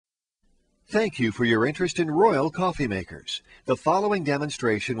Thank you for your interest in Royal Coffee Makers. The following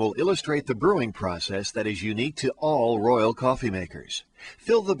demonstration will illustrate the brewing process that is unique to all Royal Coffee Makers.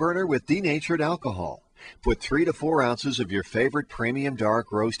 Fill the burner with denatured alcohol. Put 3 to 4 ounces of your favorite premium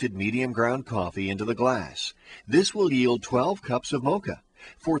dark roasted medium ground coffee into the glass. This will yield 12 cups of mocha.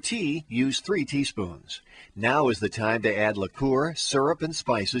 For tea, use 3 teaspoons. Now is the time to add liqueur, syrup, and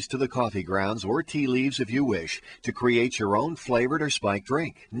spices to the coffee grounds or tea leaves if you wish to create your own flavored or spiked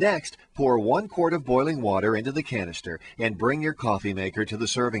drink. Next, pour 1 quart of boiling water into the canister and bring your coffee maker to the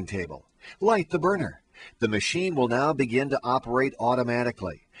serving table. Light the burner. The machine will now begin to operate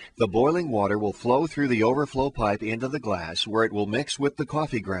automatically. The boiling water will flow through the overflow pipe into the glass where it will mix with the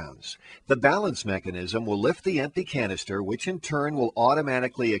coffee grounds. The balance mechanism will lift the empty canister, which in turn will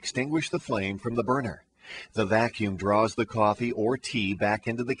automatically extinguish the flame from the burner. The vacuum draws the coffee or tea back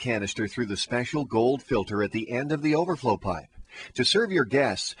into the canister through the special gold filter at the end of the overflow pipe. To serve your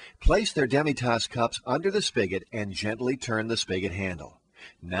guests, place their Demi-Tasse cups under the spigot and gently turn the spigot handle.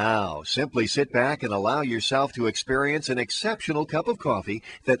 Now, simply sit back and allow yourself to experience an exceptional cup of coffee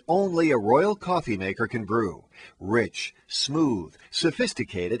that only a Royal Coffee Maker can brew. Rich, smooth,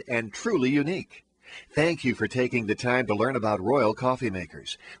 sophisticated, and truly unique. Thank you for taking the time to learn about Royal Coffee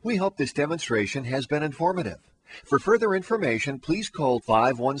Makers. We hope this demonstration has been informative. For further information, please call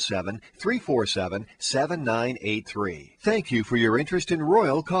 517-347-7983. Thank you for your interest in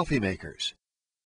Royal Coffee Makers.